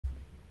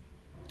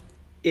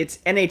It's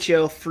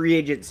NHL free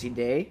agency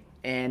day,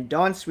 and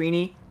Don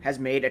Sweeney has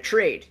made a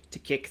trade to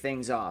kick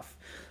things off,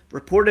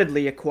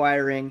 reportedly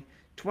acquiring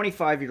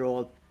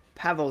 25-year-old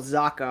Pavel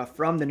Zacha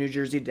from the New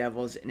Jersey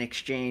Devils in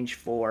exchange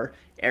for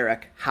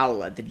Erika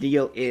Haula. The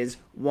deal is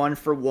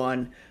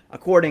 1-for-1,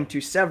 according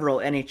to several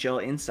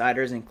NHL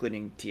insiders,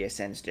 including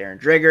TSN's Darren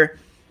Dreger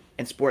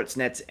and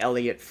Sportsnet's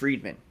Elliot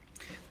Friedman.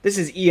 This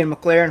is Ian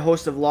McLaren,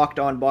 host of Locked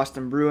On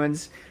Boston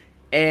Bruins.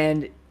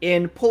 And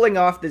in pulling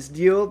off this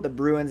deal, the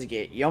Bruins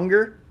get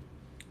younger.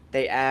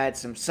 They add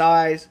some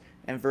size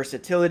and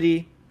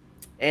versatility.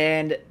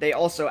 And they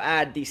also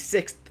add the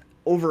sixth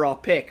overall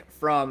pick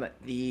from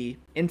the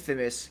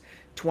infamous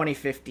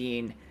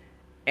 2015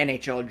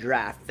 NHL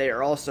draft. They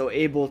are also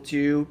able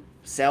to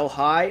sell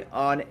high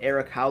on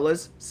Erik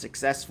Haula's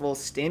successful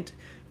stint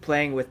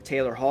playing with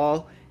Taylor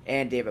Hall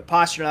and David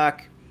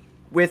Pastrnak,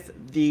 with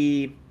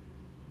the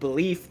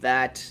belief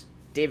that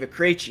David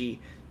Krejci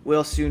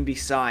will soon be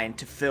signed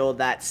to fill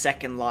that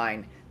second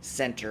line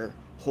center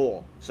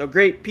hole. So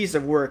great piece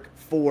of work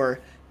for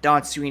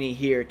Don Sweeney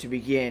here to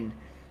begin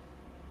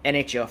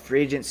NHL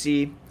free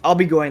agency. I'll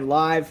be going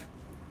live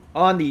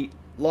on the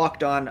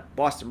Locked On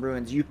Boston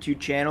Bruins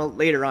YouTube channel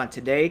later on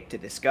today to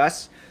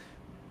discuss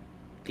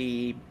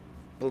the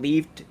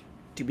believed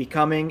to be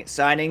coming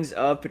signings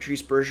of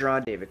Patrice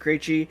Bergeron, David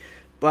Krejci.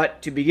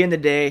 But to begin the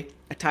day,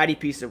 a tidy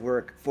piece of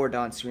work for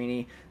Don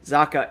Sweeney.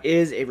 Zacha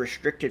is a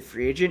restricted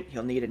free agent.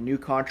 He'll need a new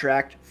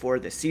contract for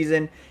the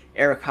season.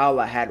 Erik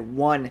Haula had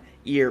 1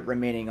 year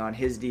remaining on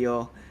his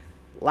deal.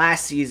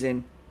 Last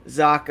season,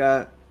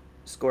 Zacha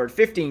scored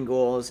 15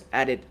 goals,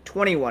 added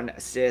 21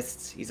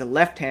 assists. He's a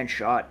left-hand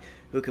shot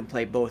who can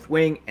play both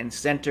wing and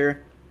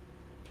center.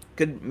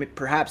 Could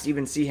perhaps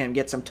even see him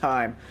get some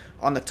time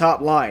on the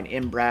top line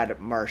in Brad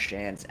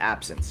Marchand's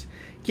absence.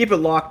 Keep it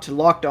locked to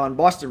Locked On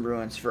Boston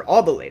Bruins for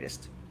all the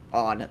latest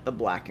on the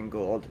black and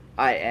gold.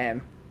 I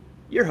am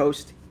your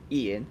host,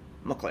 Ian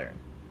McLaren.